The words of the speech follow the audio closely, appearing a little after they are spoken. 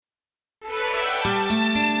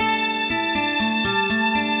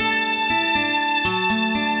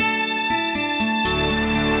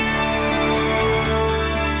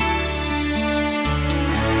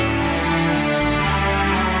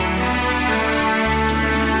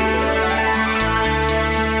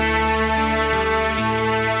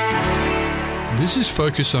This is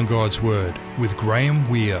Focus on God's Word with Graham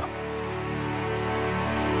Weir.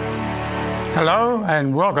 Hello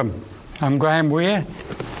and welcome. I'm Graham Weir,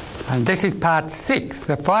 and this is part 6,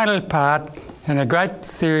 the final part in a great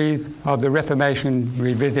series of the Reformation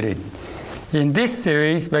Revisited. In this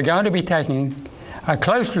series, we're going to be taking a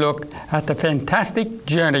close look at the fantastic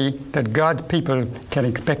journey that God's people can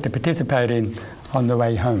expect to participate in on the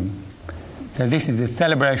way home. So this is a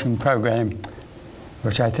celebration program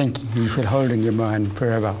which I think you should hold in your mind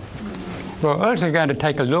forever. We're also going to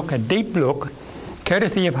take a deep look,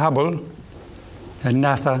 courtesy of Hubble and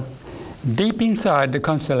NASA, deep inside the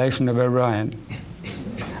constellation of Orion.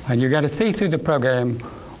 And you're going to see through the program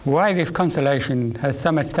why this constellation has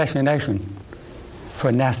so much fascination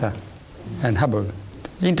for NASA and Hubble.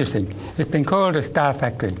 Interesting. It's been called a star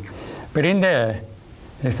factory. But in there's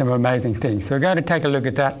some amazing things. So we're going to take a look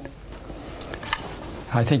at that.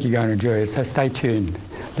 I think you're going to enjoy it, so stay tuned.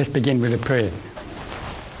 Let's begin with a prayer.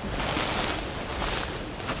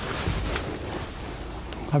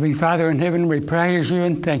 Loving Father in heaven, we praise you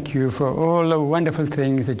and thank you for all the wonderful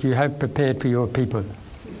things that you have prepared for your people.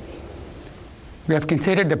 We have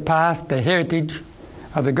considered the past, the heritage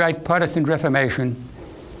of the great Protestant Reformation,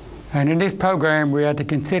 and in this program we are to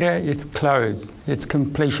consider its close, its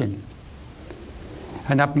completion,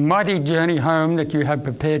 and that mighty journey home that you have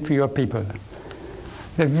prepared for your people.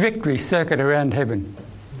 The victory circuit around heaven.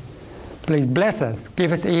 Please bless us,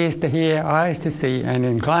 give us ears to hear, eyes to see, and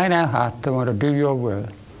incline our hearts to want to do your will.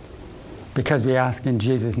 Because we ask in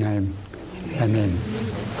Jesus' name. Amen.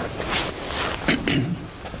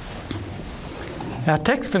 Our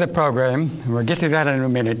text for the program, and we'll get to that in a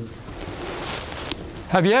minute.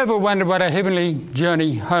 Have you ever wondered what a heavenly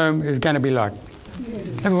journey home is going to be like?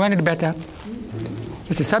 Ever wondered about that?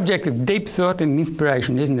 It's a subject of deep thought and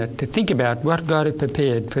inspiration, isn't it? To think about what God has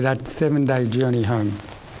prepared for that 7-day journey home.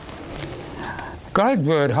 God's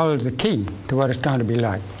Word holds the key to what it's going to be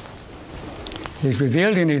like. He's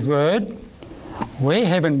revealed in His Word where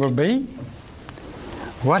heaven will be,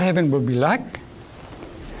 what heaven will be like,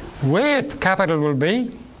 where its capital will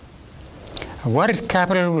be, what its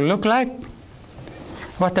capital will look like,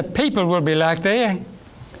 what the people will be like there,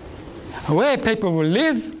 where people will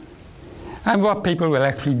live, and what people will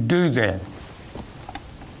actually do there.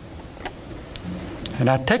 And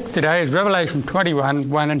our text today is Revelation 21,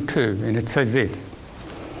 1 and 2, and it says this: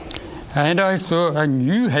 "And I saw a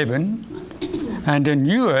new heaven and a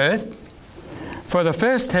new earth, for the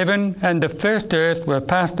first heaven and the first earth were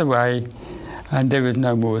passed away, and there was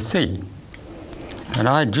no more sea. And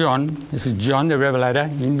I, John," this is John the Revelator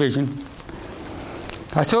in vision,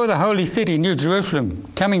 "I saw the holy city, New Jerusalem,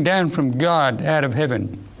 coming down from God out of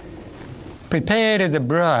heaven, prepared as a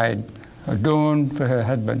bride adorned for her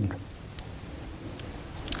husband."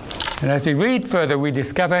 And as we read further, we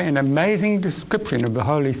discover an amazing description of the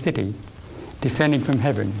holy city descending from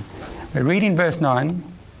heaven. We read in verse 9,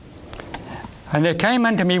 "And there came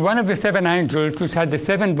unto me one of the 7 angels which had the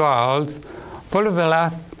 7 vials full of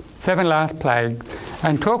the 7 last plagues,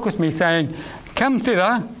 and talked with me, saying, Come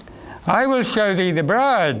thither, I will show thee the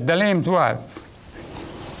bride, the Lamb's wife.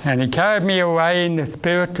 And he carried me away in the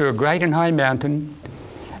Spirit to a great and high mountain,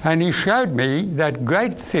 and he showed me that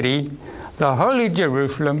great city, the holy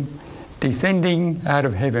Jerusalem, descending out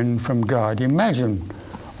of heaven from God." Imagine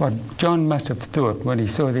what John must have thought when he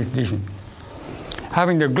saw this vision.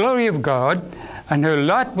 "Having the glory of God, and her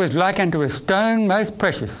light was like unto a stone most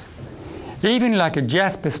precious, even like a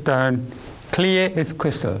jasper stone, clear as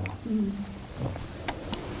crystal.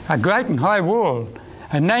 A great and high wall,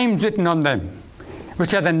 and names written on them,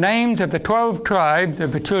 which are the names of the 12 tribes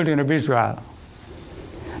of the children of Israel.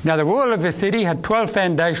 Now the wall of the city had 12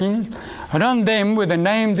 foundations, and on them were the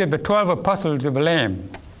names of the 12 apostles of the Lamb.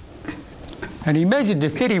 And he measured the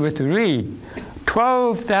city with the reed,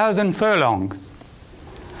 12,000 furlongs.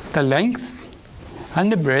 The length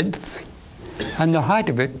and the breadth and the height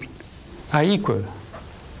of it are equal."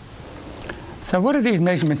 So what do these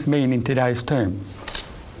measurements mean in today's terms?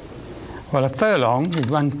 Well, a furlong is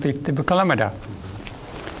 1/5 of a kilometre.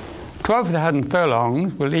 12,000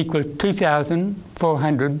 furlongs will equal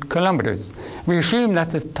 2,400 kilometres. We assume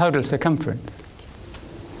that's the total circumference.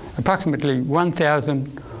 Approximately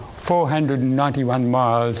 1,491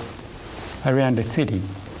 miles around the city.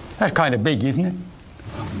 That's kind of big, isn't it?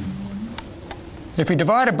 If we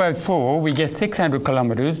divide it by 4, we get 600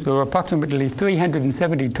 kilometres, or approximately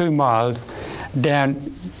 372 miles down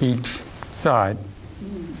each side.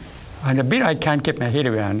 And the bit I can't get my head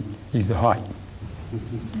around is the height.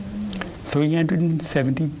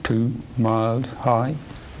 372 miles high?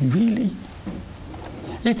 Really?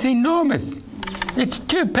 It's enormous. It's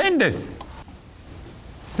stupendous.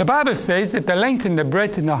 The Bible says that the length and the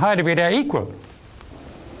breadth and the height of it are equal.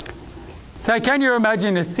 So can you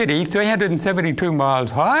imagine a city 372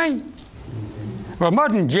 miles high? Well,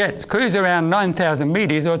 modern jets cruise around 9,000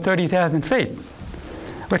 metres or 30,000 feet,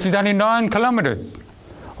 which is only 9 kilometres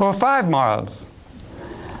or 5 miles.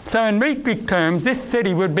 So in metric terms, this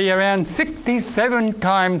city would be around 67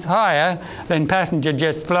 times higher than passenger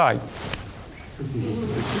jets fly.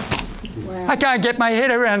 Wow. I can't get my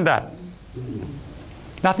head around that.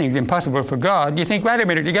 Nothing's impossible for God. You think, wait a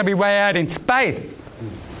minute, you're going to be way out in space.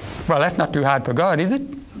 Well, that's not too hard for God, is it?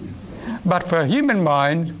 But for a human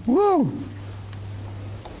mind, woo!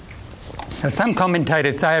 As some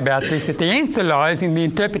commentators say about this, that the answer lies in the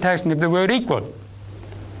interpretation of the word equal.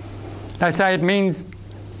 They say it means,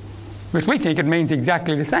 which we think it means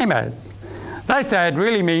exactly the same as. They say it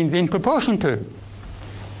really means in proportion to.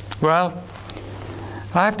 Well,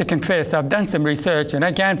 I have to confess I've done some research and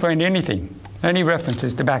I can't find anything, any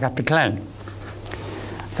references to back up the claim.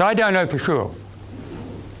 So I don't know for sure.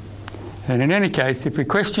 And in any case, if we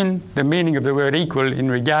question the meaning of the word equal in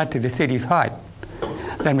regard to the city's height,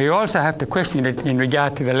 then we also have to question it in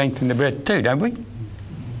regard to the length and the breadth too, don't we?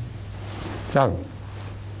 So,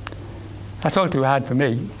 that's all too hard for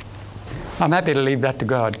me. I'm happy to leave that to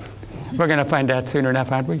God. We're going to find out soon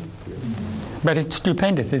enough, aren't we? But it's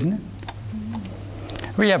stupendous, isn't it?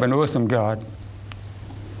 We have an awesome God.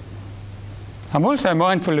 I'm also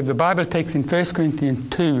mindful of the Bible text in 1 Corinthians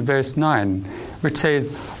 2, verse 9, which says,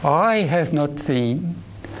 "Eye has not seen,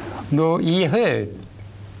 nor ear heard,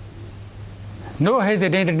 nor has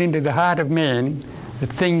it entered into the heart of man the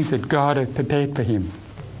things that God has prepared for him."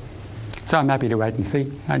 So I'm happy to wait and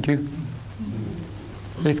see, aren't you?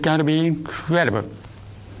 It's going to be incredible.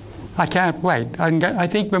 I can't wait. I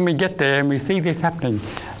think when we get there and we see this happening,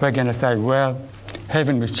 we're going to say, well,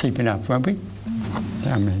 heaven was cheap enough, won't we?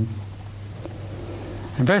 Amen.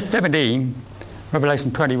 In verse 17,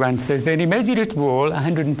 Revelation 21 says that he measured its wall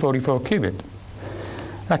 144 cubits.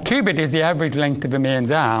 A cubit is the average length of a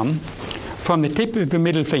man's arm from the tip of the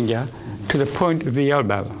middle finger to the point of the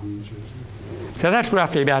elbow. So that's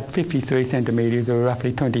roughly about 53 centimetres or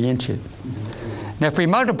roughly 20 inches. Now if we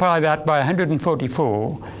multiply that by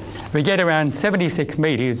 144, we get around 76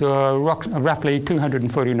 metres or roughly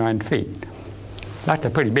 249 feet. That's a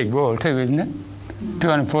pretty big wall too, isn't it?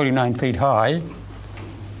 249 feet high.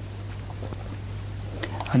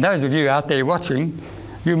 And those of you out there watching,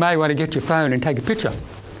 you may want to get your phone and take a picture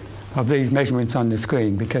of these measurements on the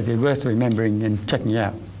screen because they're worth remembering and checking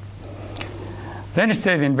out. Then it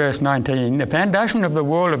says in verse 19, the foundation of the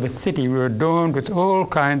wall of the city were adorned with all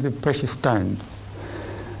kinds of precious stones.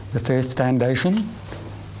 The first foundation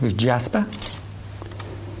was jasper.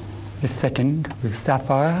 The second was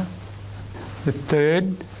sapphire. The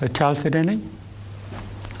third, a chalcedony.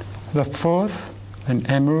 The fourth, an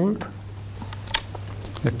emerald.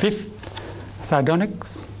 The fifth,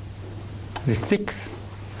 sardonyx. The sixth,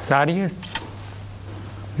 sardius.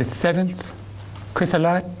 The seventh,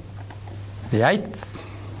 chrysolite. The eighth,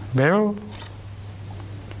 beryl.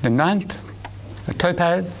 The ninth, a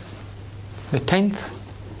topaz. The 10th,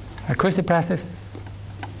 a chrysoprasus.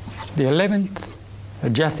 The 11th, a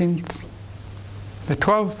jacinth. The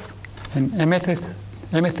 12th, an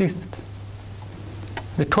amethyst.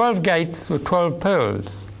 The 12 gates were 12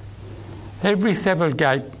 pearls. Every several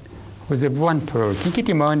gate was of one pearl. Can you get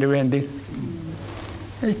your mind around this?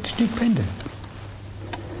 It's stupendous.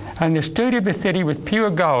 And the street of the city was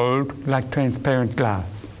pure gold like transparent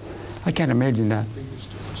glass. I can't imagine that.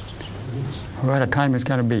 What a time it's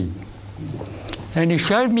going to be. And he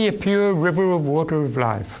showed me a pure river of water of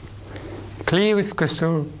life, clear as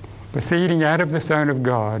crystal, proceeding out of the throne of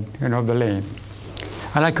God and of the Lamb.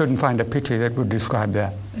 And I couldn't find a picture that would describe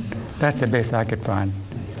that. That's the best I could find.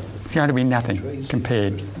 It's going to be nothing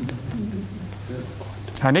compared.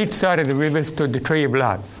 On each side of the river stood the tree of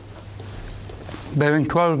life, bearing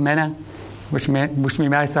 12 manna, which we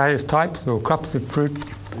may say is types or crops of fruit,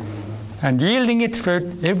 and yielding its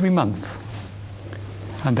fruit every month.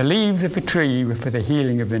 And the leaves of the tree were for the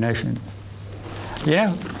healing of the nations. You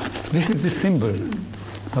know, this is the symbol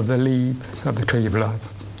of the leaves of the tree of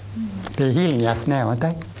life. They're healing us now, aren't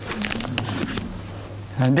they?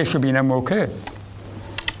 And there shall be no more curse.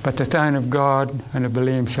 But the throne of God and of the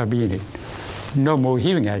Lamb shall be in it. No more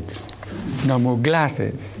hearing aids, no more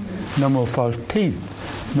glasses, no more false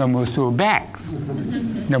teeth, no more sore backs,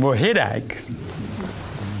 no more headaches.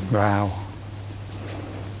 Wow.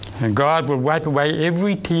 And God will wipe away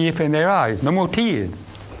every tear from their eyes. No more tears,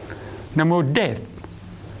 no more death,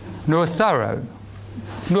 no sorrow,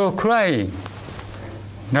 no crying.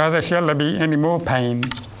 Neither shall there be any more pain,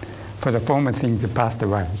 for the former things have passed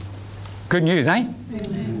away. Good news, eh?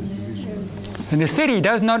 Amen. And the city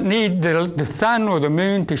does not need the sun or the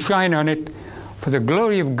moon to shine on it, for the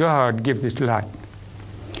glory of God gives it light.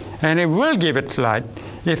 And it will give its light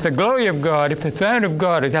if the glory of God, if the throne of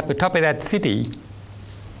God is at the top of that city.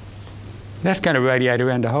 That's going to radiate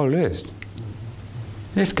around the whole earth.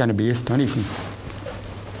 It's going to be astonishing.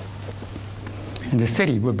 And the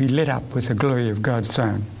city will be lit up with the glory of God's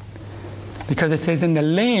throne. Because it says, and the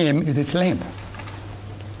Lamb is its lamp.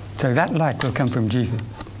 So that light will come from Jesus.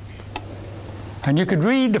 And you could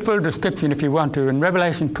read the full description if you want to in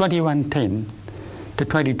Revelation 21:10 to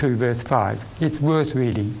 22 verse 5. It's worth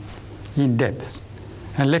reading in depth.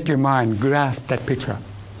 And let your mind grasp that picture.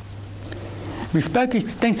 We spoke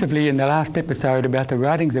extensively in the last episode about the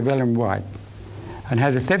writings of Ellen White and how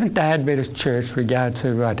the Seventh-day Adventist Church regards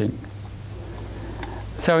her writing.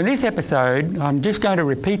 So in this episode, I'm just going to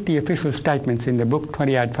repeat the official statements in the book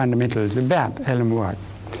 28 Fundamentals about Ellen White.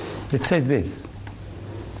 It says this: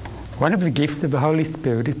 one of the gifts of the Holy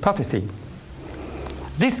Spirit is prophecy.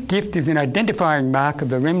 This gift is an identifying mark of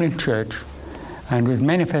the remnant church and was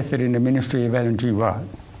manifested in the ministry of Ellen G. White.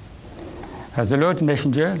 As the Lord's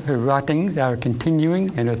messenger, her writings are a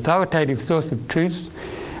continuing and authoritative source of truth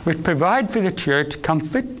which provide for the church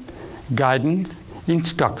comfort, guidance,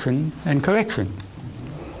 instruction and correction.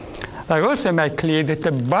 They also make clear that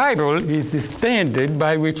the Bible is the standard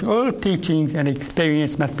by which all teachings and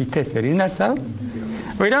experience must be tested. Isn't that so?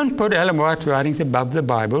 We don't put Ellen White's writings above the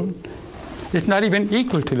Bible. It's not even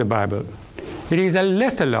equal to the Bible. It is a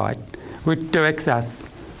lesser light which directs us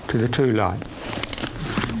to the true light.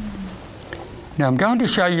 Now I'm going to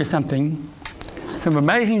show you some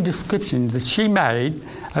amazing descriptions that she made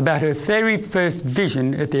about her very first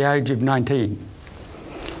vision at the age of 19.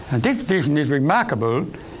 And this vision is remarkable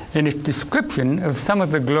in its description of some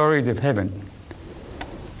of the glories of heaven.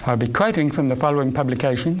 I'll be quoting from the following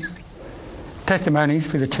publications: Testimonies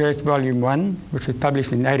for the Church, Volume 1, which was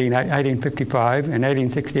published in 1855 and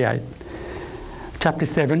 1868. Chapter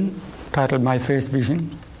 7, titled My First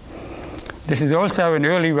Vision. This is also in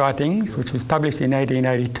Early Writings, which was published in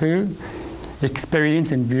 1882,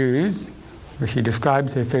 Experience and Views, where she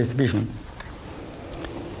describes her first vision.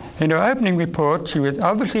 In her opening report, she was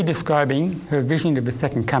obviously describing her vision of the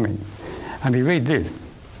second coming. And we read this: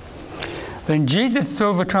 Then Jesus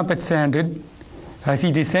saw the trumpet sounded as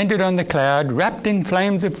he descended on the cloud, wrapped in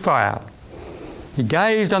flames of fire. He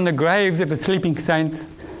gazed on the graves of the sleeping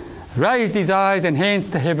saints, raised his eyes and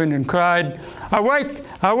hands to heaven and cried, Awake,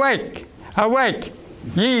 awake, awake,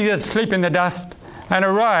 ye that sleep in the dust, and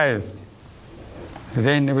arise.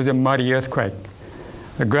 Then there was a mighty earthquake.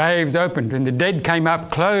 The graves opened and the dead came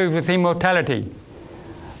up clothed with immortality.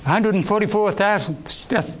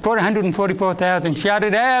 444,000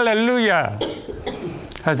 shouted Hallelujah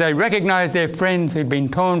as they recognized their friends who'd been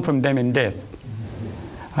torn from them in death.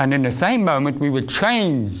 And in the same moment we were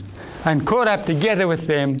changed and caught up together with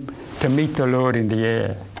them to meet the Lord in the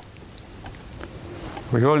air.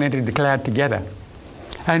 We all entered the cloud together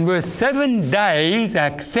and were 7 days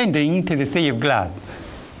ascending to the sea of glass.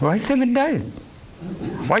 Why 7 days?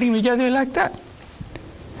 Why didn't we go there like that?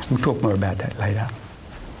 We'll talk more about that later.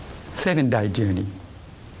 7-day journey.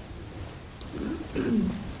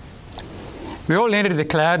 We all entered the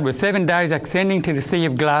cloud with 7 days ascending to the sea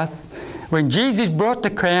of glass, when Jesus brought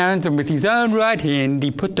the crowns and with his own right hand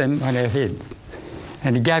he put them on our heads.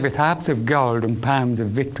 And he gave us harps of gold and palms of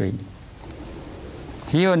victory.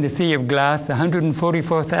 Here on the sea of glass,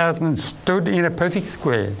 144,000 stood in a perfect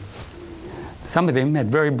square. Some of them had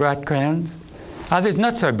very bright crowns, others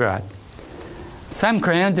not so bright. Some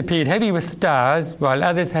crowns appeared heavy with stars, while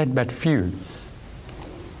others had but few.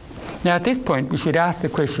 Now at this point we should ask the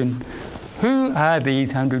question, who are these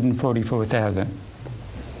 144,000?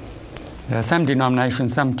 There are some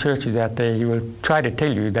denominations, some churches out there who will try to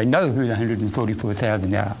tell you they know who the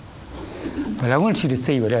 144,000 are. But I want you to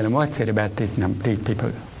see what Ellen White said about these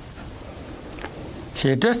people.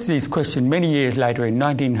 She addressed these questions many years later in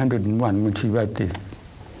 1901 when she wrote this.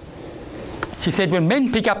 She said, when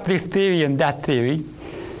men pick up this theory and that theory,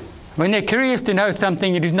 when they're curious to know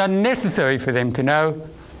something, it is not necessary for them to know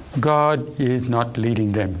God is not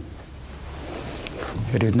leading them.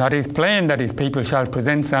 It is not his plan that his people shall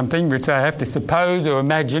present something which they have to suppose or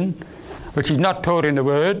imagine, which is not taught in the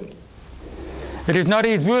Word. It is not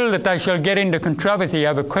his will that they shall get into controversy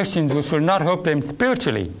over questions which will not help them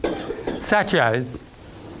spiritually, such as,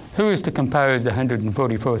 who is to compose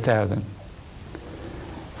 144,000?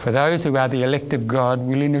 For those who are the elect of God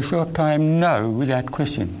will in a short time know without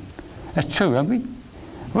question. That's true, aren't we?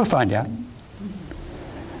 We'll find out.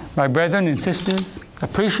 My brethren and sisters,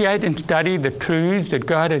 appreciate and study the truths that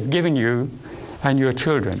God has given you and your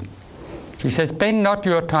children. She says, spend not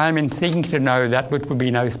your time in seeking to know that which will be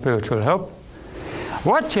no spiritual help.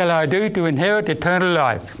 What shall I do to inherit eternal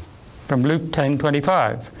life? From Luke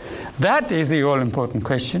 10:25. That is the all-important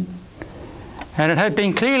question. And it has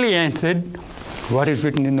been clearly answered, what is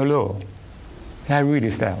written in the law? How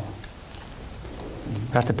readest thou?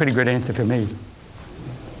 That's a pretty good answer for me.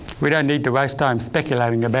 We don't need to waste time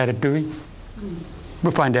speculating about it, do we?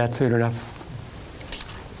 We'll find out soon enough.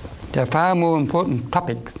 There are far more important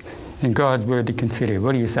topics in God's Word to consider.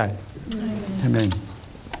 What do you say? Amen.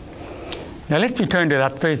 Now let's return to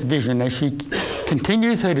that first vision as she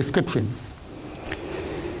continues her description.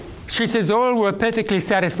 She says, all were perfectly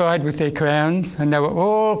satisfied with their crowns, and they were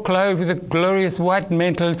all clothed with a glorious white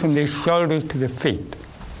mantle from their shoulders to their feet.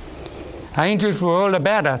 Angels were all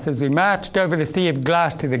about us as we marched over the sea of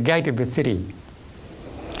glass to the gate of the city.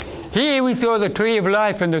 Here we saw the tree of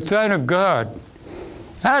life and the throne of God.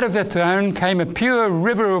 Out of the throne came a pure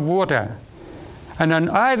river of water, and on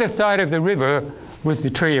either side of the river was the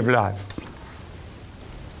tree of life.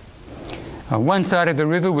 On one side of the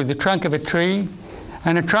river was the trunk of a tree,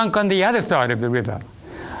 and a trunk on the other side of the river,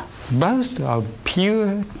 both of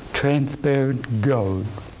pure, transparent gold.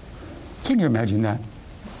 Can you imagine that?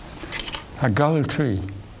 A gold tree.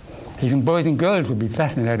 Even boys and girls would be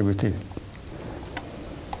fascinated with this.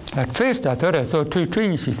 At first I thought I saw two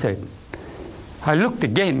trees, she said. I looked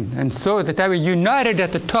again and saw that they were united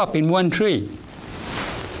at the top in one tree.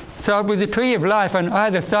 So it was the tree of life on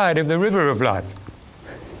either side of the river of life.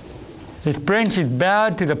 Its branches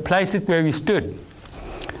bowed to the places where we stood.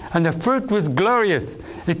 And the fruit was glorious.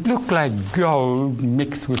 It looked like gold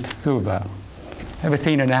mixed with silver. Ever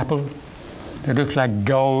seen an apple that looks like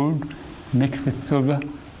gold mixed with silver?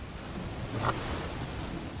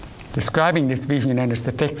 Describing this vision and its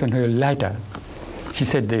effects on her later, she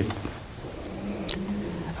said this.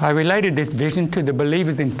 I related this vision to the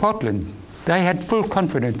believers in Portland. They had full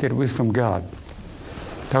confidence that it was from God.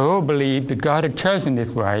 They all believed that God had chosen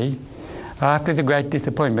this way after the great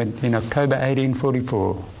disappointment in October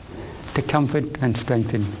 1844 to comfort and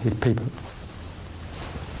strengthen his people.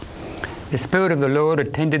 The Spirit of the Lord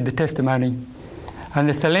attended the testimony, and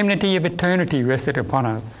the solemnity of eternity rested upon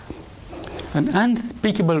us. An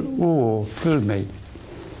unspeakable awe filled me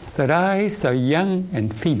that I, so young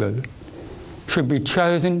and feeble, should be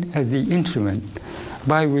chosen as the instrument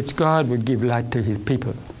by which God would give light to his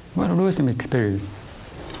people. What an awesome experience.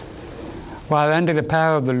 While under the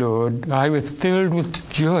power of the Lord, I was filled with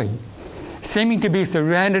joy, seeming to be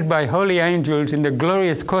surrounded by holy angels in the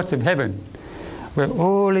glorious courts of heaven, where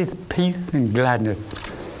all is peace and gladness.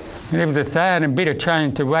 And it was a sad and bitter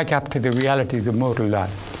change to wake up to the realities of mortal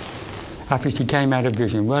life after she came out of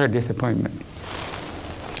vision. What a disappointment.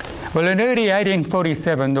 Well, in early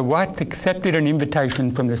 1847, the Whites accepted an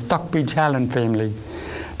invitation from the Stockbridge Hallen family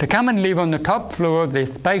to come and live on the top floor of their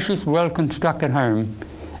spacious, well-constructed home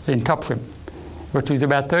in Topsham, which was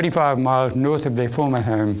about 35 miles north of their former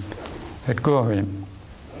home at Gorham.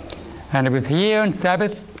 And it was here on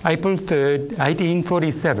Sabbath, April 3rd,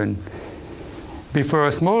 1847, before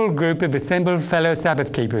a small group of assembled fellow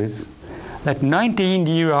Sabbath keepers, that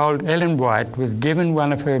 19-year-old Ellen White was given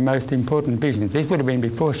one of her most important visions. This would have been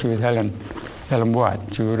before she was Ellen White.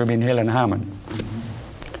 She would have been Helen Harmon.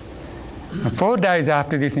 And 4 days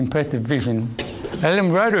after this impressive vision,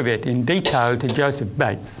 Ellen wrote of it in detail to Joseph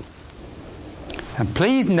Bates. And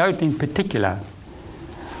please note in particular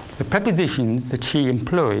the prepositions that she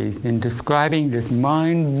employs in describing this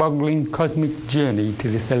mind-boggling cosmic journey to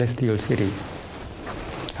the celestial city.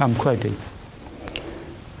 I'm quoting.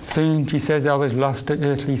 Soon, she says, I was lost to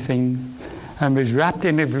earthly things and was wrapped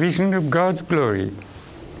in a vision of God's glory.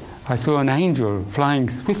 I saw an angel flying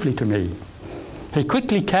swiftly to me. He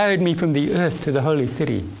quickly carried me from the earth to the holy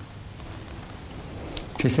city.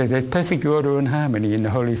 She says, there's perfect order and harmony in the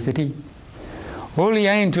holy city. All the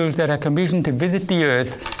angels that are commissioned to visit the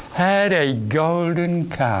earth had a golden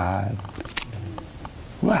card.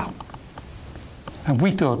 Wow. And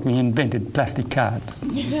we thought we invented plastic cards.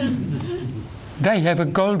 They have a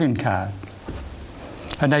golden card.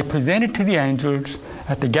 And they present it to the angels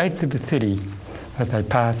at the gates of the city as they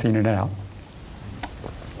pass in and out.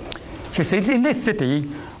 She says, in this city,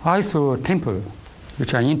 I saw a temple,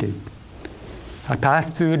 which I entered. I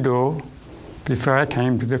passed through a door before I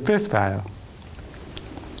came to the first veil.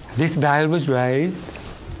 This veil was raised,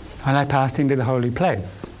 and I passed into the holy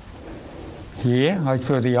place. Here I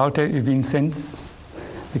saw the altar of incense,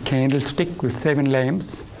 the candlestick with 7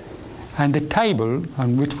 lamps, and the table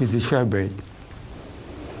on which was the showbread.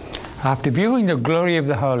 After viewing the glory of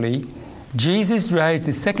the holy, Jesus raised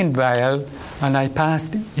the second veil, and I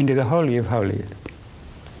passed into the Holy of Holies.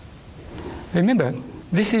 Remember,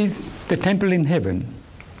 This is the temple in heaven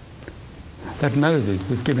that Moses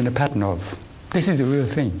was given a pattern of. This is the real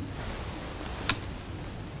thing.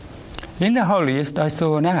 In the holiest I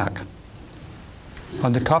saw an ark.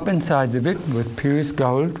 On the top and sides of it was purest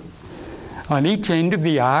gold. On each end of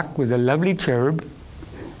the ark was a lovely cherub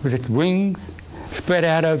with its wings spread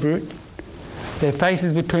out over it. Their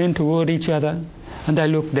faces were turned toward each other and they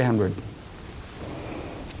looked downward.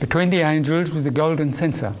 Between the angels was a golden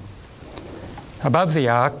censer. Above the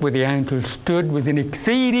ark where the angels stood was an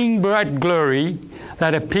exceeding bright glory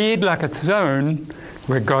that appeared like a throne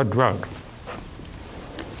where God dwelt.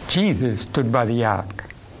 Jesus stood by the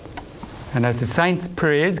ark, and as the saints'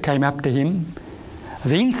 prayers came up to him,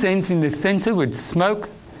 the incense in the censer would smoke,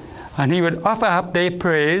 and he would offer up their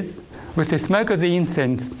prayers with the smoke of the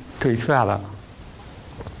incense to his Father.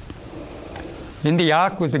 In the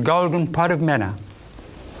ark was a golden pot of manna,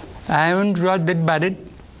 Aaron's rod that budded,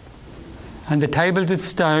 and the tables of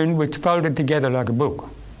stone which folded together like a book.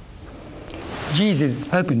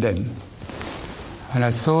 Jesus opened them, and I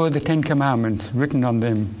saw the 10 Commandments written on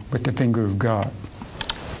them with the finger of God.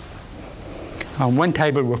 On one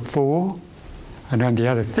table were 4, and on the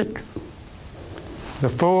other 6. The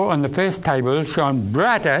 4 on the first table shone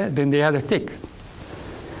brighter than the other 6.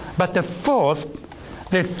 But the 4th,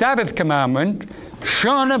 the Sabbath commandment,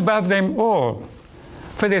 shone above them all.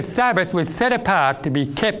 For the Sabbath was set apart to be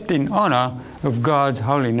kept in honour of God's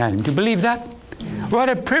holy name. Do you believe that? What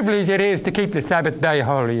a privilege it is to keep the Sabbath day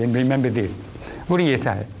holy and remember this. What do you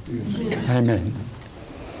say? Yes. Amen.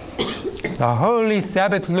 The holy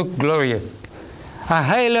Sabbath looked glorious. A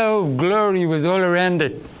halo of glory was all around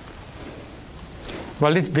it.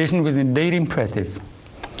 Well, this vision was indeed impressive.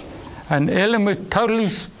 And Ellen was totally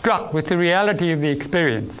struck with the reality of the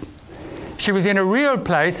experience. She was in a real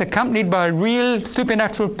place, accompanied by real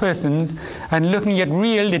supernatural persons and looking at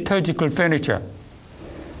real liturgical furniture,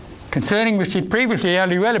 concerning which she previously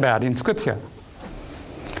only read about in Scripture.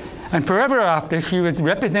 And forever after, she would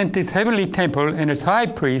represent this heavenly temple and its high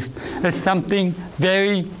priest as something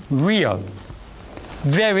very real,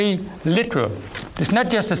 very literal. It's not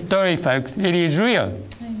just a story, folks. It is real.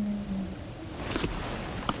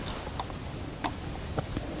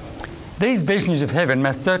 These visions of heaven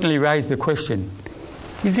must certainly raise the question,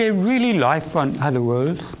 is there really life on other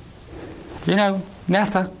worlds? You know,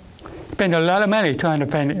 NASA spend a lot of money trying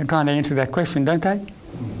to answer that question, don't they?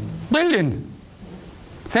 Billions.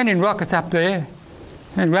 Sending rockets up there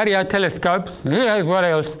and radio telescopes, who knows what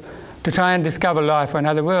else, to try and discover life on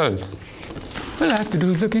other worlds. All I have to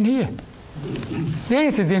do is look in here. The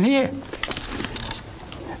answer's in here.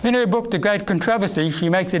 In her book, The Great Controversy, she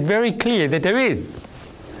makes it very clear that there is.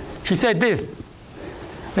 She said this: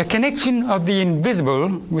 the connection of the invisible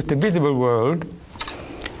with the visible world,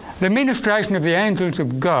 the ministration of the angels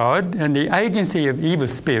of God and the agency of evil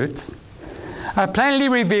spirits are plainly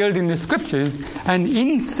revealed in the Scriptures and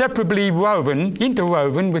inseparably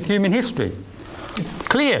interwoven with human history. It's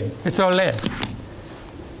clear. It's all there.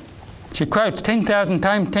 She quotes 10,000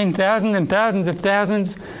 times 10,000 and thousands of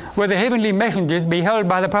thousands were the heavenly messengers beheld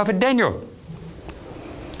by the prophet Daniel.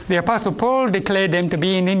 The Apostle Paul declared them to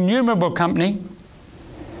be an innumerable company.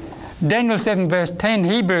 Daniel 7 verse 10,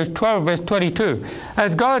 Hebrews 12 verse 22.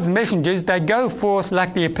 As God's messengers, they go forth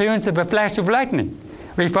like the appearance of a flash of lightning.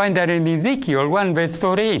 We find that in Ezekiel 1 verse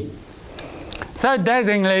 14. So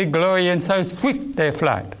dazzlingly glorious and so swift their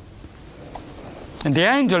flight. And the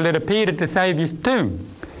angel that appeared at the Saviour's tomb,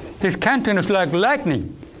 his countenance like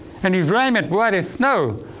lightning, and his raiment white as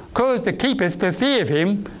snow, caused the keepers for fear of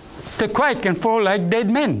him to quake and fall like dead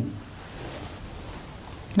men.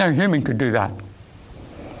 No human could do that.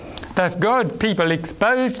 Thus God's people,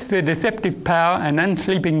 exposed to the deceptive power and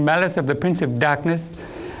unsleeping malice of the Prince of Darkness,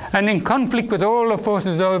 and in conflict with all the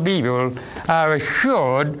forces of evil, are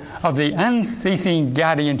assured of the unceasing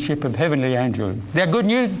guardianship of heavenly angels. Is that good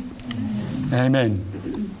news? Amen.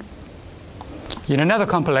 In another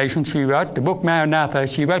compilation she wrote, the book Maranatha,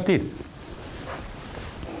 she wrote this: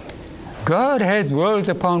 God has worlds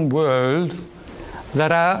upon worlds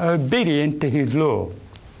that are obedient to his law.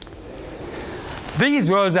 These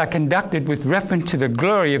worlds are conducted with reference to the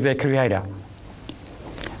glory of their Creator.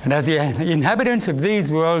 And as the inhabitants of these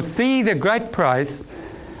worlds see the great price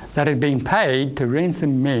that has been paid to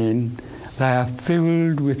ransom men, they are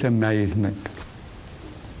filled with amazement.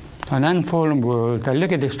 On unfallen worlds, they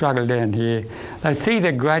look at the struggle down here, they see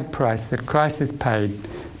the great price that Christ has paid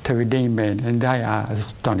to redeem men, and they are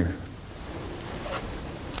astonished.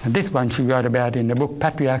 And this one she wrote about in the book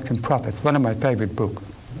Patriarchs and Prophets, one of my favourite books.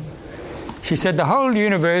 She said the whole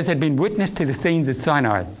universe had been witness to the scenes at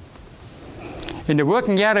Sinai. In the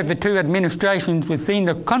working out of the two administrations was seen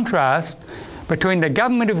the contrast between the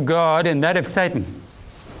government of God and that of Satan.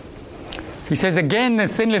 He says, again, the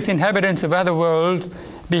sinless inhabitants of other worlds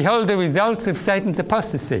behold the results of Satan's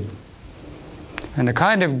apostasy and the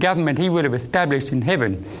kind of government he would have established in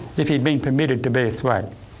heaven if he'd been permitted to bear sway.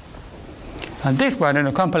 And this one in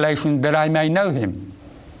a compilation, That I May Know Him.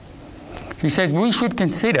 He says, we should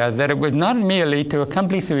consider that it was not merely to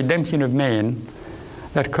accomplish the redemption of man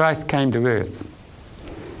that Christ came to earth.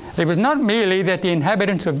 It was not merely that the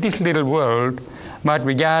inhabitants of this little world might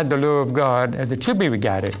regard the law of God as it should be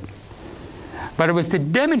regarded, but it was to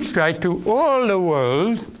demonstrate to all the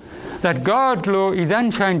worlds that God's law is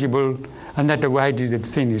unchangeable and that the wages of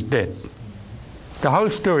sin is death. The whole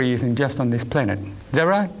story isn't just on this planet. Is that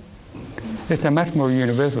right? It's a much more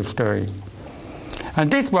universal story.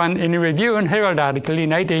 And this one, in a Review and Herald article in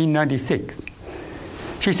 1896,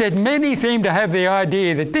 she said, many seem to have the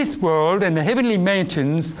idea that this world and the heavenly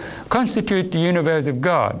mansions constitute the universe of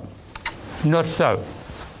God. Not so.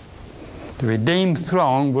 The redeemed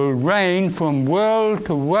throng will reign from world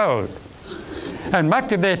to world, and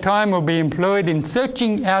much of their time will be employed in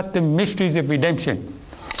searching out the mysteries of redemption.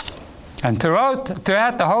 And throughout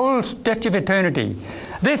the whole stretch of eternity,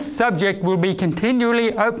 this subject will be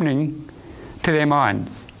continually opening to their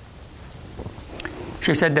minds.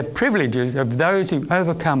 She said, the privileges of those who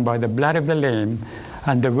overcome by the blood of the Lamb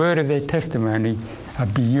and the word of their testimony are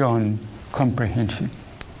beyond comprehension.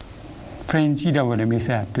 Friends, you don't want to miss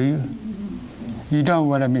out, do you? You don't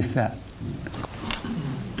want to miss that.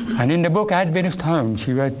 And in the book Adventist Home,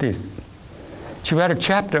 she wrote this. She wrote a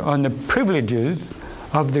chapter on the privileges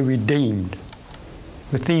of the redeemed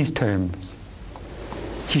with these terms.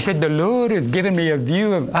 She said, the Lord has given me a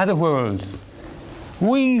view of other worlds.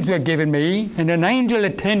 Wings were given me, and an angel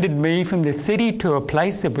attended me from the city to a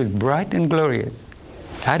place that was bright and glorious,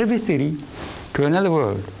 out of a city to another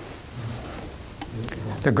world.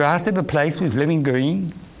 The grass of the place was living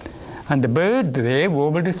green, and the birds there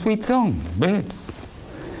warbled a sweet song. Birds.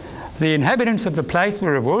 The inhabitants of the place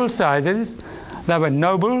were of all sizes. They were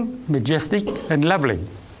noble, majestic, and lovely.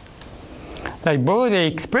 They bore the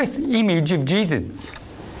express image of Jesus,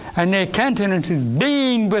 and their countenances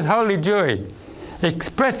beamed with holy joy,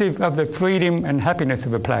 expressive of the freedom and happiness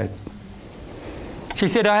of the place. She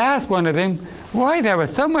said, I asked one of them why they were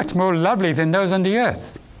so much more lovely than those on the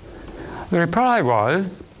earth. The reply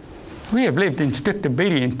was, we have lived in strict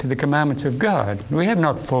obedience to the commandments of God. We have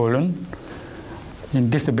not fallen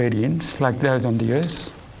in disobedience like those on the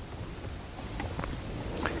earth.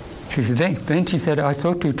 She said, then she said, I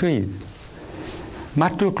saw two trees.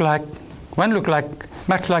 One looked like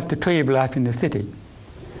much like the tree of life in the city.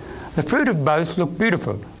 The fruit of both looked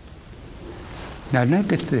beautiful. Now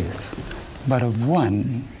notice this, but of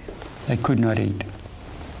one they could not eat.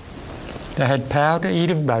 They had power to eat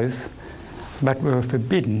of both, but were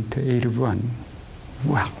forbidden to eat of one.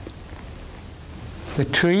 Wow. The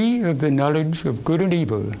tree of the knowledge of good and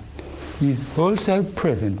evil is also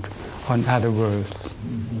present on other worlds.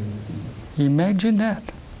 Imagine that.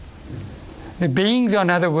 The beings on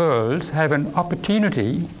other worlds have an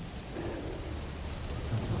opportunity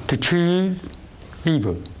to choose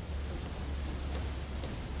evil.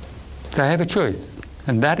 They have a choice,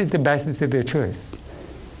 and that is the basis of their choice.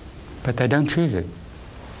 But they don't choose it.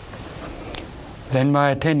 Then my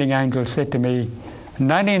attending angel said to me,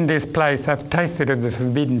 none in this place have tasted of the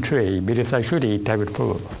forbidden tree, but if they should eat, they would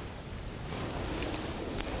fall.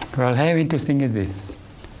 Well, how interesting is this?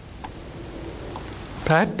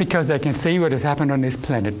 Perhaps because they can see what has happened on this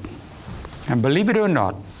planet. And believe it or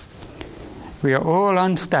not, we are all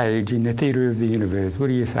on stage in the theatre of the universe. What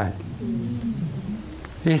do you say?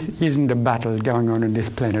 This isn't a battle going on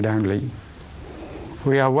this planet only.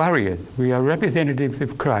 We are warriors. We are representatives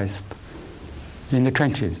of Christ in the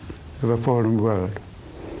trenches of a fallen world.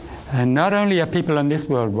 And not only are people on this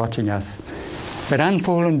world watching us, but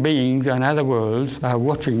unfallen beings on other worlds are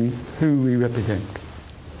watching who we represent.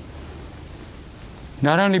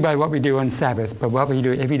 Not only by what we do on Sabbath, but what we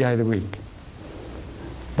do every day of the week.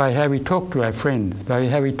 By how we talk to our friends, by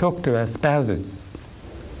how we talk to our spouses,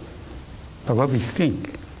 by what we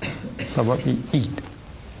think, by what we eat,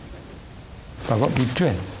 by what we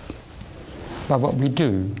dress, by what we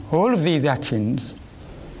do. All of these actions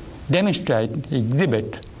demonstrate,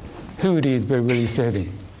 exhibit who it is we're really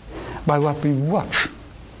serving. By what we watch,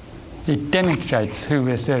 it demonstrates who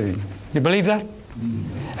we're serving. Do you believe that?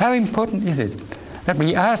 How important is it that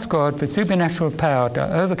we ask God for supernatural power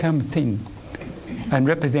to overcome sin and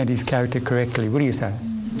represent his character correctly? What do you say?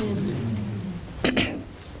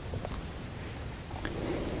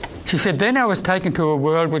 She said, then I was taken to a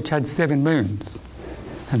world which had 7 moons,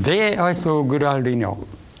 and there I saw good old Enoch,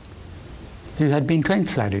 who had been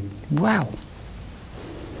translated. Wow!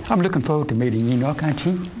 I'm looking forward to meeting Enoch, aren't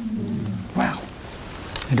you? Wow.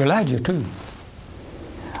 And Elijah too.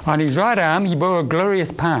 On his right arm he bore a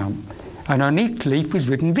glorious palm, and on each leaf was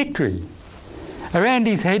written victory. Around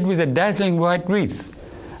his head was a dazzling white wreath,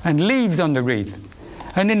 and leaves on the wreath,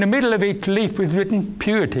 and in the middle of each leaf was written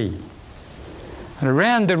purity. And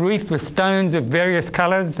around the wreath were stones of various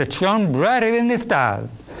colours that shone brighter than the stars,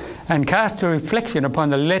 and cast a reflection upon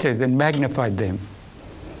the letters and magnified them.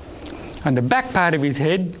 On the back part of his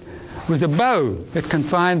head was a bow that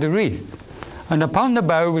confined the wreath, and upon the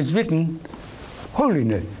bow was written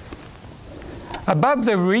holiness. Above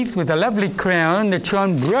the wreath was a lovely crown that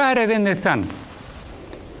shone brighter than the sun.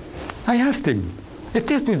 I asked him if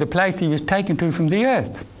this was the place he was taken to from the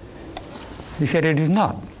earth. He said, it is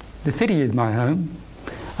not. The city is my home.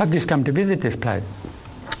 I've just come to visit this place.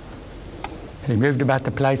 He moved about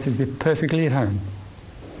the place as if perfectly at home.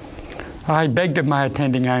 I begged of my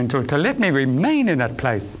attending angel to let me remain in that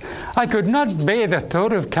place. I could not bear the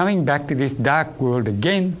thought of coming back to this dark world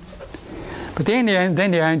again. But then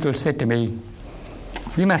the angel said to me,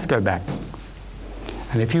 you must go back.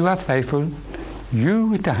 And if you are faithful, you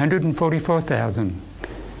with the 144,000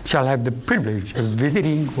 shall have the privilege of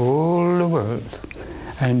visiting all the world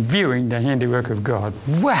and viewing the handiwork of God.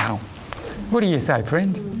 Wow! What do you say,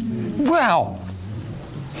 friends? Wow!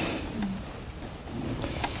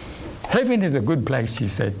 Heaven is a good place, she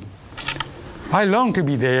said. I long to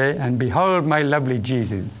be there and behold my lovely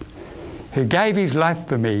Jesus, who gave his life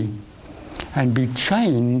for me, and be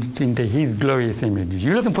changed into his glorious image.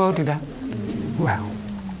 You looking forward to that? Wow.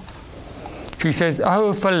 She says,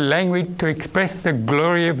 oh, for language to express the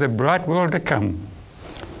glory of the bright world to come.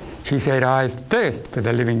 She said, I thirst for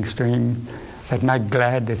the living stream that make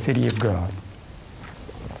glad the city of God.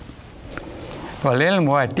 Well, Ellen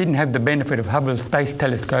White didn't have the benefit of Hubble Space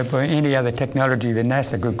Telescope or any other technology that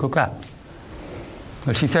NASA could cook up.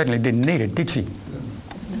 Well, she certainly didn't need it, did she?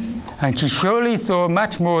 And she surely saw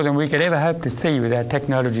much more than we could ever hope to see with our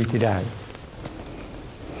technology today.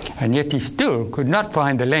 And yet she still could not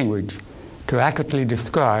find the language to accurately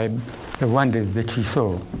describe the wonders that she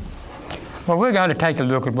saw. Well, we're going to take a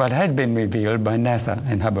look at what has been revealed by NASA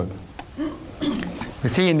and Hubble. We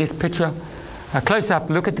see in this picture a close-up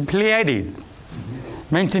look at the Pleiades,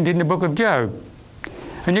 mentioned in the book of Job.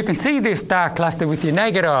 And you can see this star cluster with your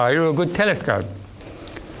naked eye or a good telescope.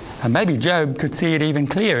 And maybe Job could see it even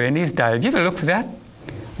clearer in his day. Have you ever looked for that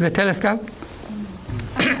with a telescope?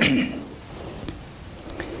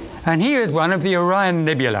 And here is one of the Orion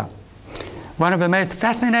Nebula, one of the most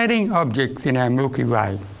fascinating objects in our Milky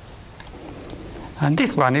Way. And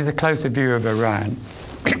this one is a closer view of Orion.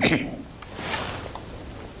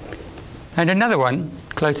 And another one,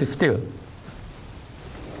 closer still.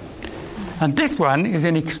 And this one is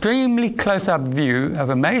an extremely close-up view of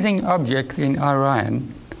amazing objects in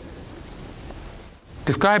Orion,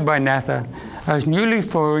 described by NASA as newly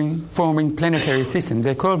forming planetary systems.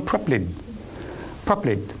 They're called Proplids.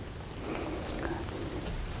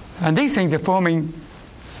 And these things are forming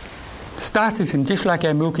star systems just like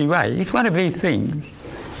our Milky Way. Each one of these things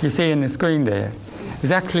you see on the screen there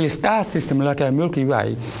is actually a star system like our Milky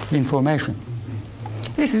Way in formation.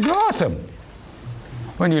 This is awesome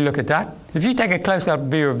when you look at that. If you take a close-up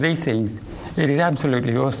view of these things, it is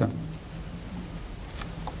absolutely awesome.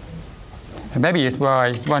 And maybe it's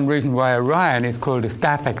one reason why Orion is called a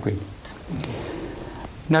star factory.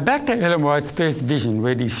 Now back to Ellen White's first vision,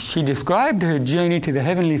 where she described her journey to the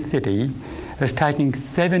heavenly city as taking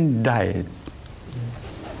 7 days.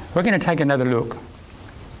 We're going to take another look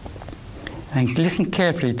and listen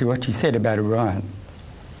carefully to what she said about Orion.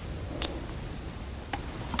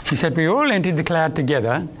 She said, we all entered the cloud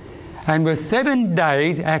together and were 7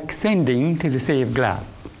 days ascending to the Sea of Glass.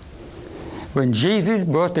 When Jesus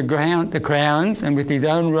brought the crowns and with his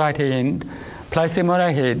own right hand placed them on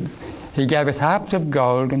our heads, he gave us harps of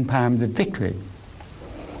gold and palms of victory.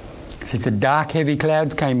 She said, dark, heavy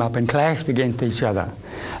clouds came up and clashed against each other.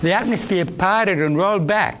 The atmosphere parted and rolled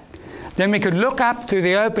back. Then we could look up through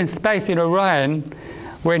the open space in Orion,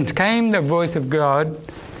 whence came the voice of God,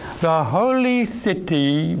 the holy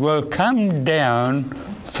city will come down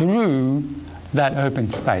through that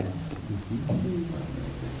open space.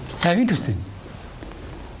 How interesting.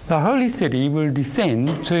 The holy city will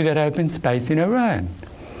descend through that open space in Orion.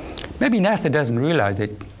 Maybe NASA doesn't realise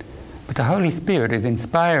it, but the Holy Spirit is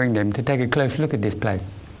inspiring them to take a close look at this place.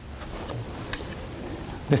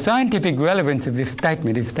 The scientific relevance of this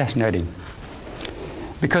statement is fascinating,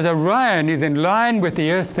 because Orion is in line with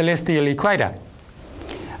the Earth's celestial equator,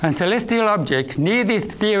 and celestial objects near this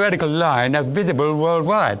theoretical line are visible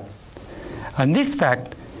worldwide. And this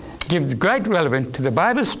fact gives great relevance to the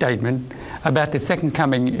Bible statement about the second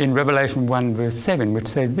coming in Revelation 1 verse 7, which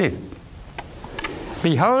says this: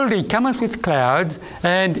 "Behold, he cometh with clouds,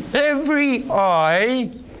 and every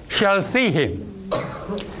eye shall see him.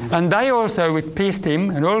 And they also which pierced him,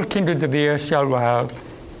 and all kindreds of the earth shall wail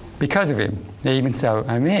because of him. Even so,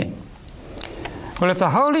 amen." Well, if the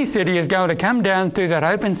holy city is going to come down through that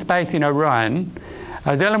open space in Orion,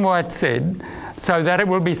 as Ellen White said, so that it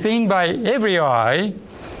will be seen by every eye,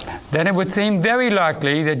 then it would seem very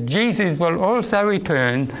likely that Jesus will also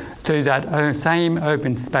return to that same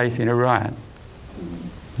open space in Orion.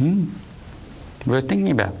 Worth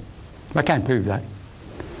thinking about. I can't prove that,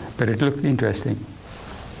 but it looks interesting.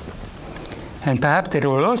 And perhaps it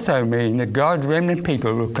will also mean that God's remnant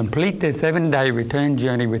people will complete their 7-day return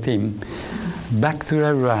journey with him back through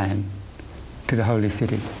Orion to the holy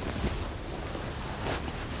city.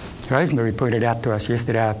 Rosemary pointed out to us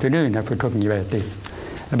yesterday afternoon, after talking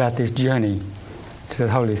about this journey to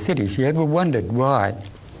the holy city. She ever wondered why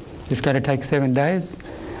it's going to take 7 days?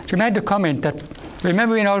 She made the comment that,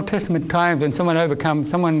 remember in Old Testament times when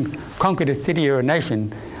someone conquered a city or a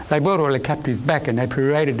nation, they brought all the captives back and they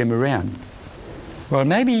paraded them around. Well,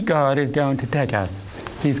 maybe God is going to take us,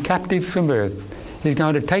 his captives from earth. He's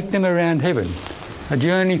going to take them around heaven, a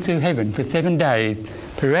journey through heaven for 7 days,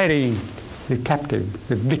 parading the captives,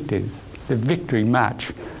 the victors, the victory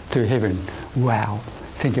march through heaven. Wow,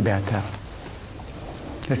 think about that.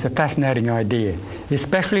 It's a fascinating idea,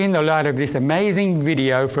 especially in the light of this amazing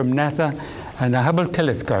video from NASA and the Hubble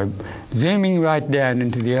telescope zooming right down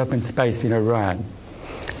into the open space in Orion.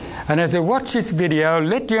 And as you watch this video,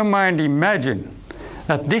 let your mind imagine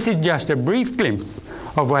that this is just a brief glimpse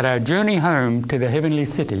of what our journey home to the heavenly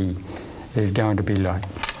city is going to be like.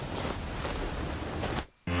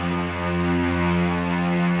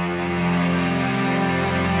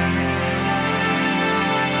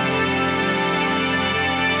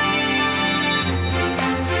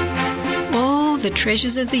 All the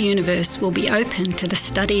treasures of the universe will be open to the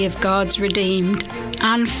study of God's redeemed.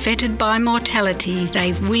 Unfettered by mortality,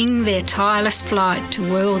 they wing their tireless flight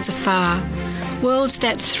to worlds afar. Worlds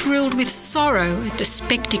that thrilled with sorrow at the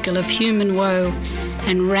spectacle of human woe,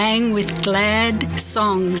 and rang with glad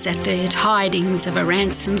songs at the tidings of a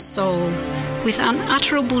ransomed soul. With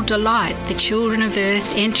unutterable delight, the children of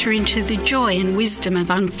earth enter into the joy and wisdom of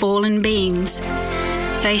unfallen beings.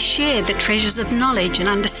 They share the treasures of knowledge and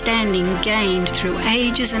understanding gained through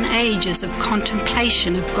ages and ages of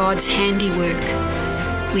contemplation of God's handiwork.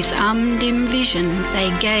 With dim vision,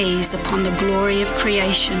 they gaze upon the glory of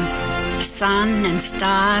creation. Sun and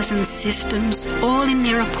stars and systems, all in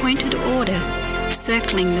their appointed order,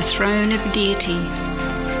 circling the throne of deity.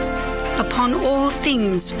 Upon all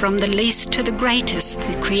things, from the least to the greatest,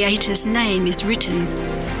 the Creator's name is written,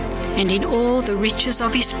 and in all the riches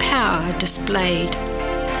of his power displayed.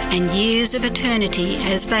 And years of eternity,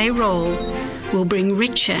 as they roll, will bring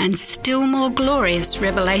richer and still more glorious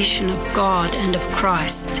revelation of God and of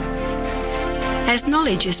Christ. As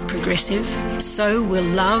knowledge is progressive, so will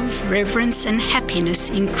love, reverence, and happiness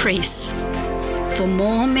increase. The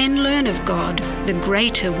more men learn of God, the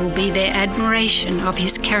greater will be their admiration of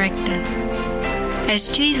his character. As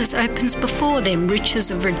Jesus opens before them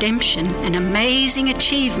riches of redemption and amazing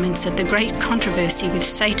achievements at the great controversy with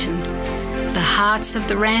Satan, the hearts of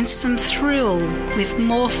the ransomed thrill with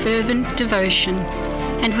more fervent devotion,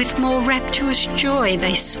 and with more rapturous joy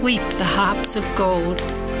they sweep the harps of gold.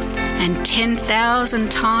 And 10,000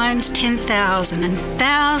 times 10,000 and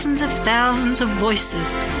thousands of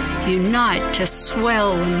voices unite to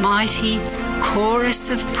swell the mighty chorus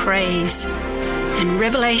of praise. In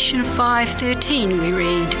Revelation 5:13 we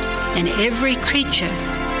read, "And every creature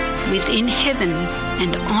within heaven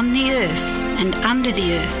and on the earth and under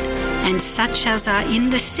the earth, and such as are in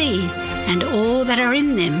the sea, and all that are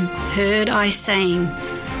in them, heard I saying,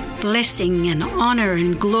 Blessing and honour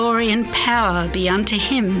and glory and power be unto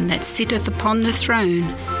him that sitteth upon the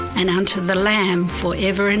throne, and unto the Lamb for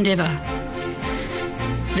ever and ever."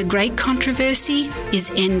 The great controversy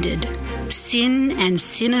is ended. Sin and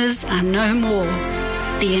sinners are no more.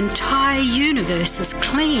 The entire universe is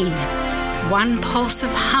clean. One pulse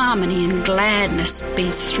of harmony and gladness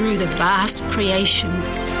beats through the vast creation.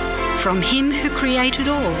 From him who created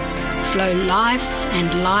all flow life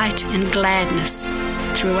and light and gladness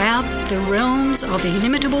throughout the realms of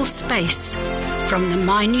illimitable space, from the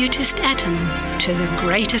minutest atom to the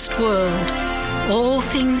greatest world. All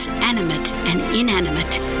things animate and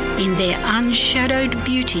inanimate, in their unshadowed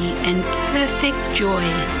beauty and perfect joy,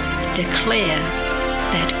 declare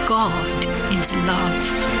that God is love.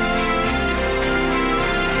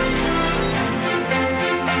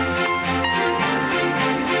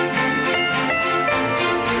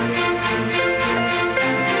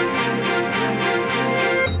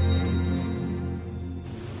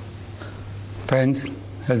 Friends,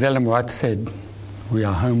 as Ellen White said, we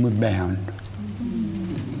are homeward bound.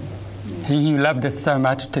 He who loved us so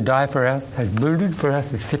much to die for us has builded for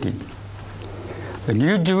us a city. The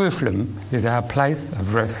New Jerusalem is our place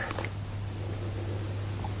of rest.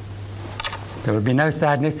 There will be no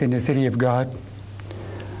sadness in the city of God,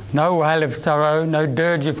 no wail of sorrow, no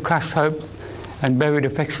dirge of crushed hopes and buried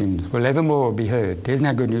affections will evermore be heard. Isn't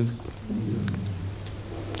that good news?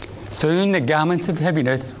 Soon the garments of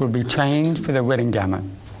heaviness will be changed for the wedding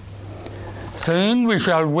garment. Soon we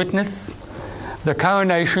shall witness the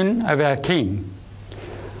coronation of our King.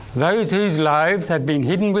 Those whose lives have been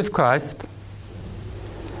hidden with Christ,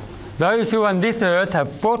 those who on this earth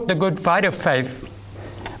have fought the good fight of faith,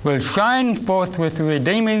 will shine forth with the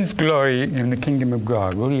Redeemer's glory in the kingdom of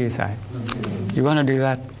God. What do you say? You want to do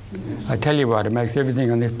that? I tell you what, it makes everything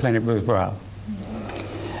on this planet worthwhile.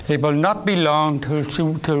 It will not be long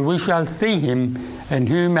till we shall see him in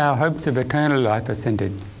whom our hopes of eternal life are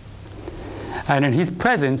centered. And in his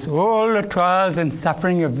presence, all the trials and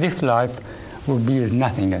suffering of this life will be as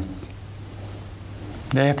nothingness.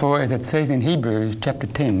 Therefore, as it says in Hebrews chapter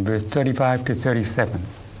 10, verse 35 to 37,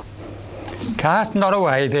 cast not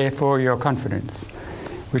away, therefore, your confidence,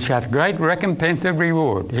 which hath great recompense of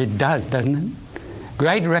reward. It does, doesn't it?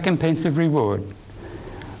 Great recompense of reward.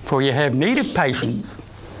 For you have need of patience,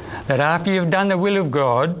 that after you have done the will of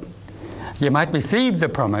God, you might receive the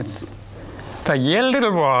promise. For yet a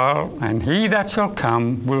little while, and he that shall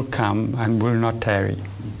come will come and will not tarry.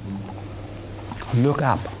 Look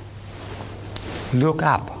up. Look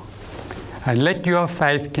up. And let your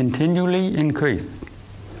faith continually increase.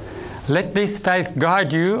 Let this faith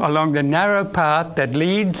guide you along the narrow path that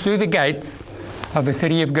leads through the gates of the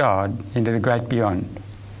city of God into the great beyond.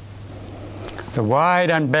 The wide,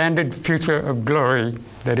 unbounded future of glory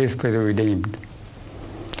that is for the redeemed.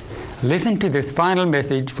 Listen to this final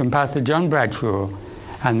message from Pastor John Bradshaw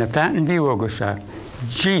and the Fountain View Orchestra.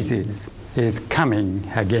 Jesus is coming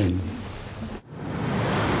again.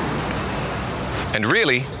 And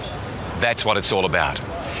really, that's what it's all about.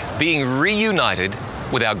 Being reunited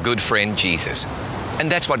with our good friend Jesus.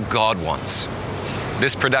 And that's what God wants.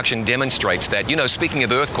 This production demonstrates that. You know, speaking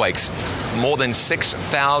of earthquakes, more than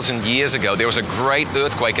 6,000 years ago, there was a great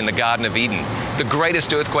earthquake in the Garden of Eden. The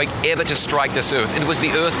greatest earthquake ever to strike this earth. It was the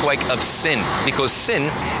earthquake of sin, because sin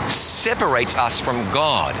separates us from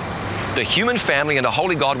God. The human family and a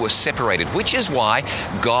holy God were separated, which is why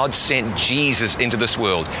God sent Jesus into this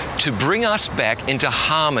world, to bring us back into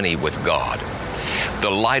harmony with God. The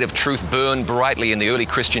light of truth burned brightly in the early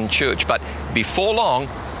Christian church, but before long,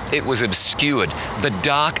 it was obscured. The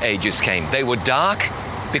dark ages came. They were dark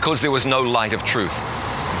because there was no light of truth.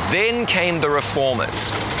 Then came the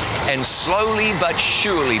reformers, and slowly but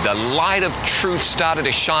surely the light of truth started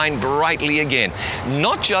to shine brightly again.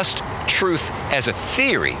 Not just truth as a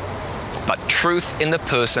theory, but truth in the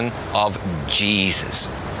person of Jesus.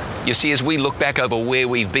 You see, as we look back over where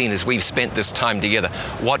we've been, as we've spent this time together,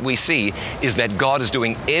 what we see is that God is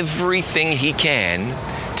doing everything He can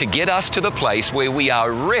to get us to the place where we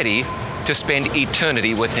are ready to spend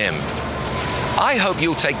eternity with Him. I hope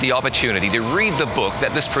you'll take the opportunity to read the book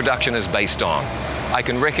that this production is based on. I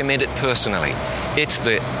can recommend it personally. It's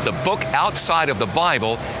the book outside of the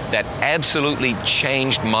Bible that absolutely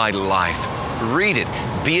changed my life. Read it.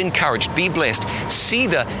 Be encouraged. Be blessed. See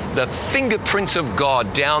the fingerprints of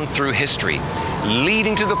God down through history,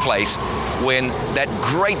 leading to the place when that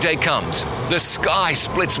great day comes. The sky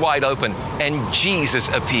splits wide open and Jesus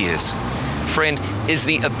appears. Friend, is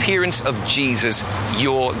the appearance of Jesus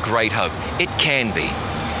your great hope? It can be.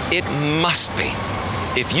 It must be.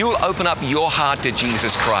 If you'll open up your heart to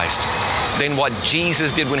Jesus Christ, then what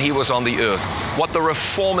Jesus did when He was on the earth, what the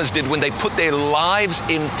reformers did when they put their lives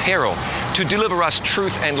in peril to deliver us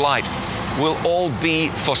truth and light, will all be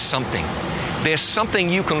for something. There's something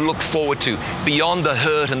you can look forward to beyond the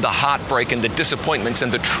hurt and the heartbreak and the disappointments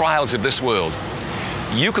and the trials of this world.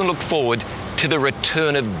 You can look forward to the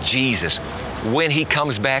return of Jesus. When He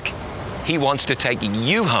comes back, He wants to take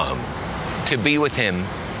you home to be with Him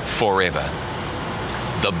forever.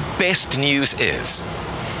 The best news is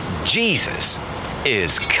Jesus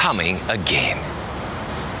is coming again.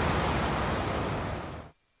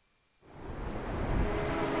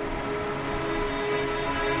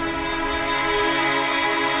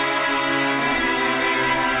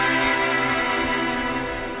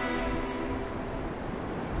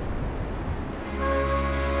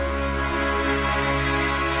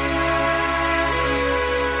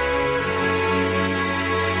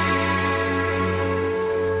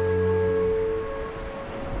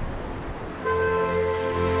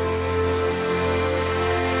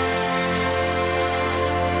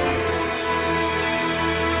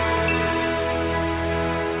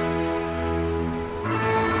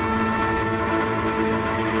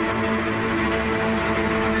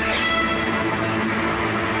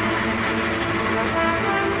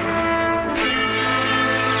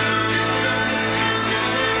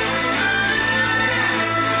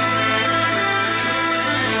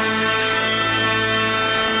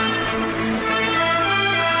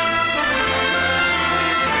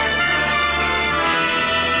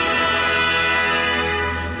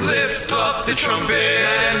 the trumpet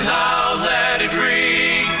and loud let it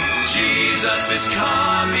ring. Jesus is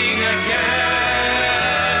coming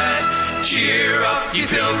again. Cheer up, ye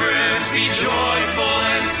pilgrims, be joyful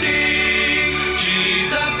and sing.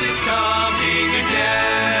 Jesus is coming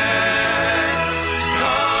again.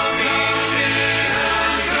 Coming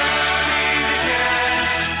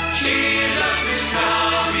again. Jesus is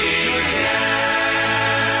coming again.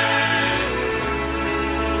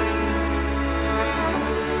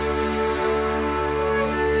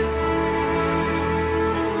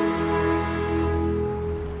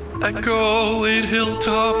 Echo it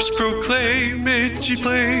hilltops, proclaim it ye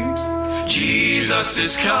plains. Jesus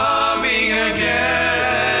is coming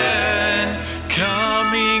again.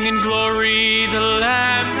 Coming in glory, the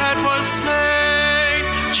Lamb that was slain.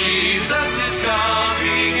 Jesus is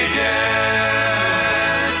coming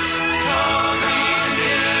again. Coming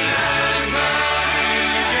again.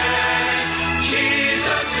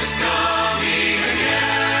 Jesus is coming again.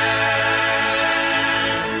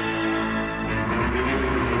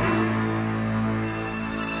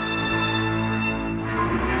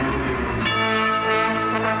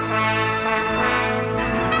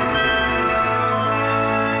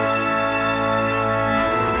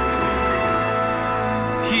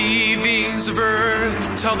 Heavings of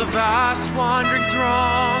earth tell the vast wandering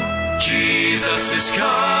throng, Jesus is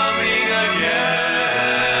coming again.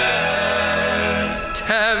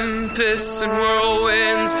 tempests and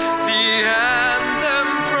whirlwinds, the anthem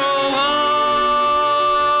prolong.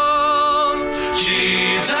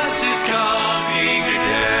 Jesus is coming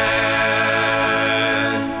again.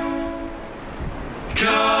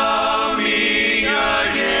 Coming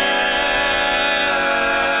again.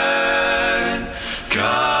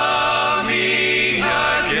 Coming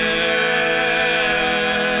again.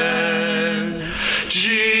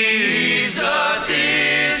 Jesus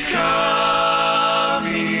is coming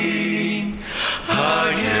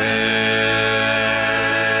again.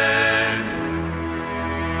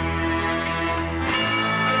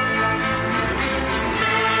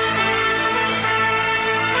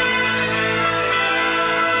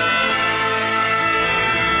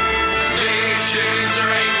 Nations are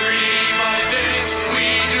angry by this, we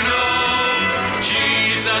do know.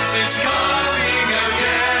 Jesus is coming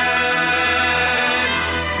again.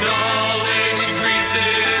 Knowledge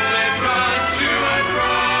increases, men run to and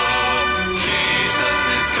fro. Jesus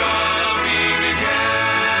is coming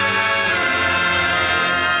again.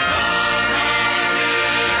 Coming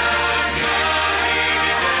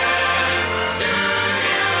again. Soon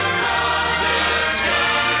he'll come to the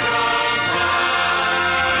sky grows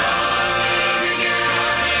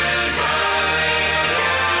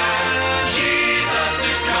Jesus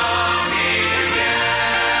is coming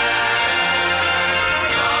again.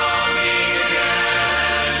 Coming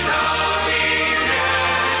again. Coming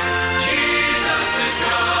again. Jesus is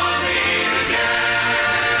coming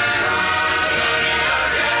again. Coming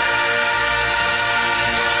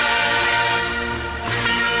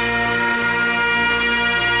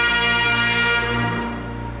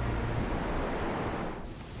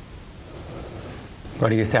What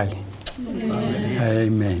do you say?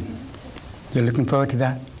 Amen. You're looking forward to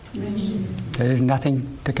that? There is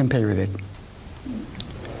nothing to compare with it.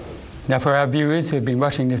 Now, for our viewers who've been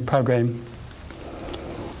watching this program,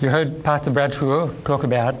 you heard Pastor Bradshaw talk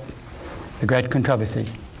about the Great Controversy.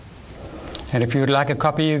 And if you would like a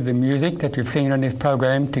copy of the music that you've seen on this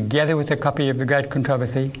program, together with a copy of the Great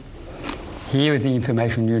Controversy, here is the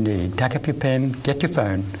information you need. Take up your pen, get your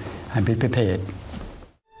phone, and be prepared.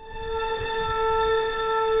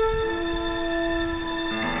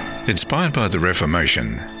 Inspired by the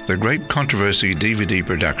Reformation, the Great Controversy DVD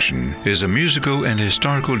production is a musical and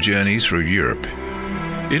historical journey through Europe.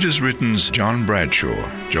 It is Written's John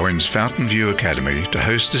Bradshaw joins Fountain View Academy to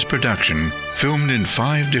host this production, filmed in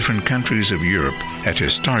 5 different countries of Europe at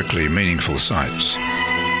historically meaningful sites.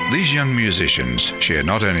 These young musicians share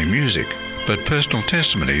not only music, but personal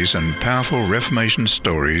testimonies and powerful Reformation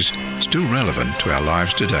stories still relevant to our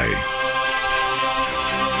lives today.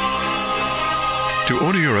 To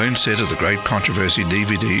order your own set of the Great Controversy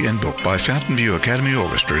DVD and book by Fountain View Academy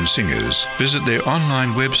Orchestra and Singers, visit their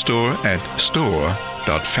online web store at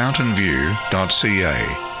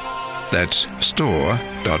store.fountainview.ca. That's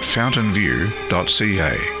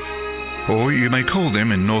store.fountainview.ca. Or you may call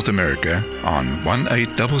them in North America on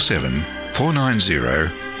 1877 490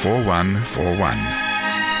 4141.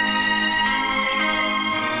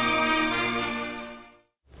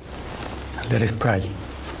 Let us pray.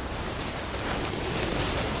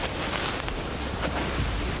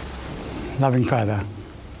 Loving Father,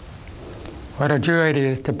 what a joy it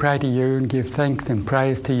is to pray to you and give thanks and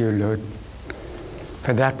praise to you, Lord,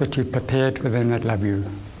 for that which you've prepared for them that love you.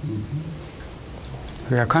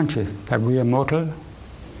 We are conscious that we are mortal.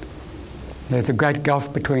 There's a great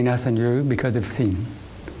gulf between us and you because of sin.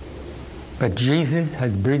 But Jesus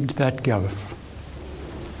has bridged that gulf.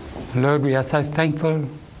 Lord, we are so thankful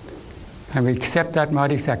and we accept that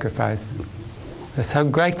mighty sacrifice. We're so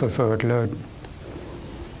grateful for it, Lord.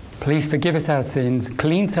 Please forgive us our sins,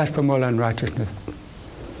 cleanse us from all unrighteousness,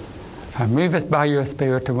 and move us by your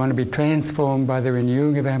Spirit to want to be transformed by the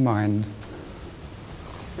renewing of our minds,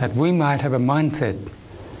 that we might have a mindset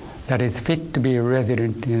that is fit to be a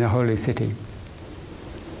resident in the holy city,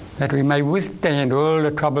 that we may withstand all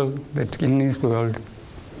the trouble that's in this world,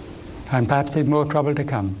 and perhaps there's more trouble to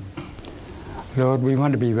come. Lord, we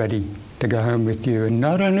want to be ready to go home with you. And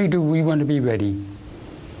not only do we want to be ready,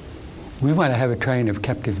 we want to have a train of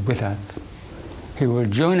captives with us who will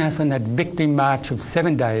join us on that victory march of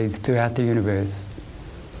 7 days throughout the universe,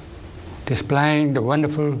 displaying the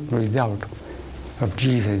wonderful result of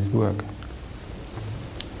Jesus' work.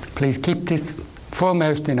 Please keep this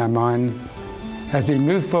foremost in our minds as we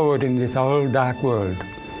move forward in this old dark world,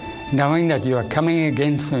 knowing that you are coming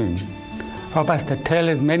again soon. Help us to tell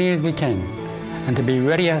as many as we can and to be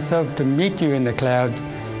ready ourselves to meet you in the clouds,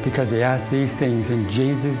 because we ask these things in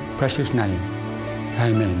Jesus' precious name.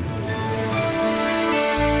 Amen.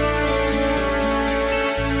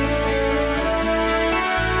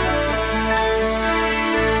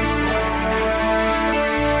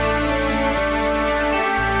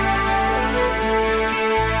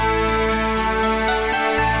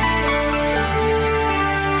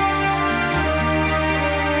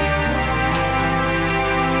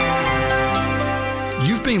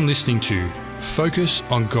 You've been listening to Focus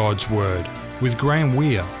on God's Word with Graham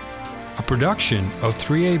Weir, a production of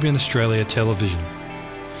 3ABN Australia Television.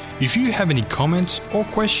 If you have any comments or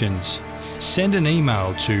questions, send an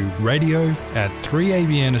email to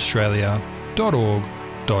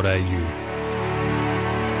radio@3abnaustralia.org.au.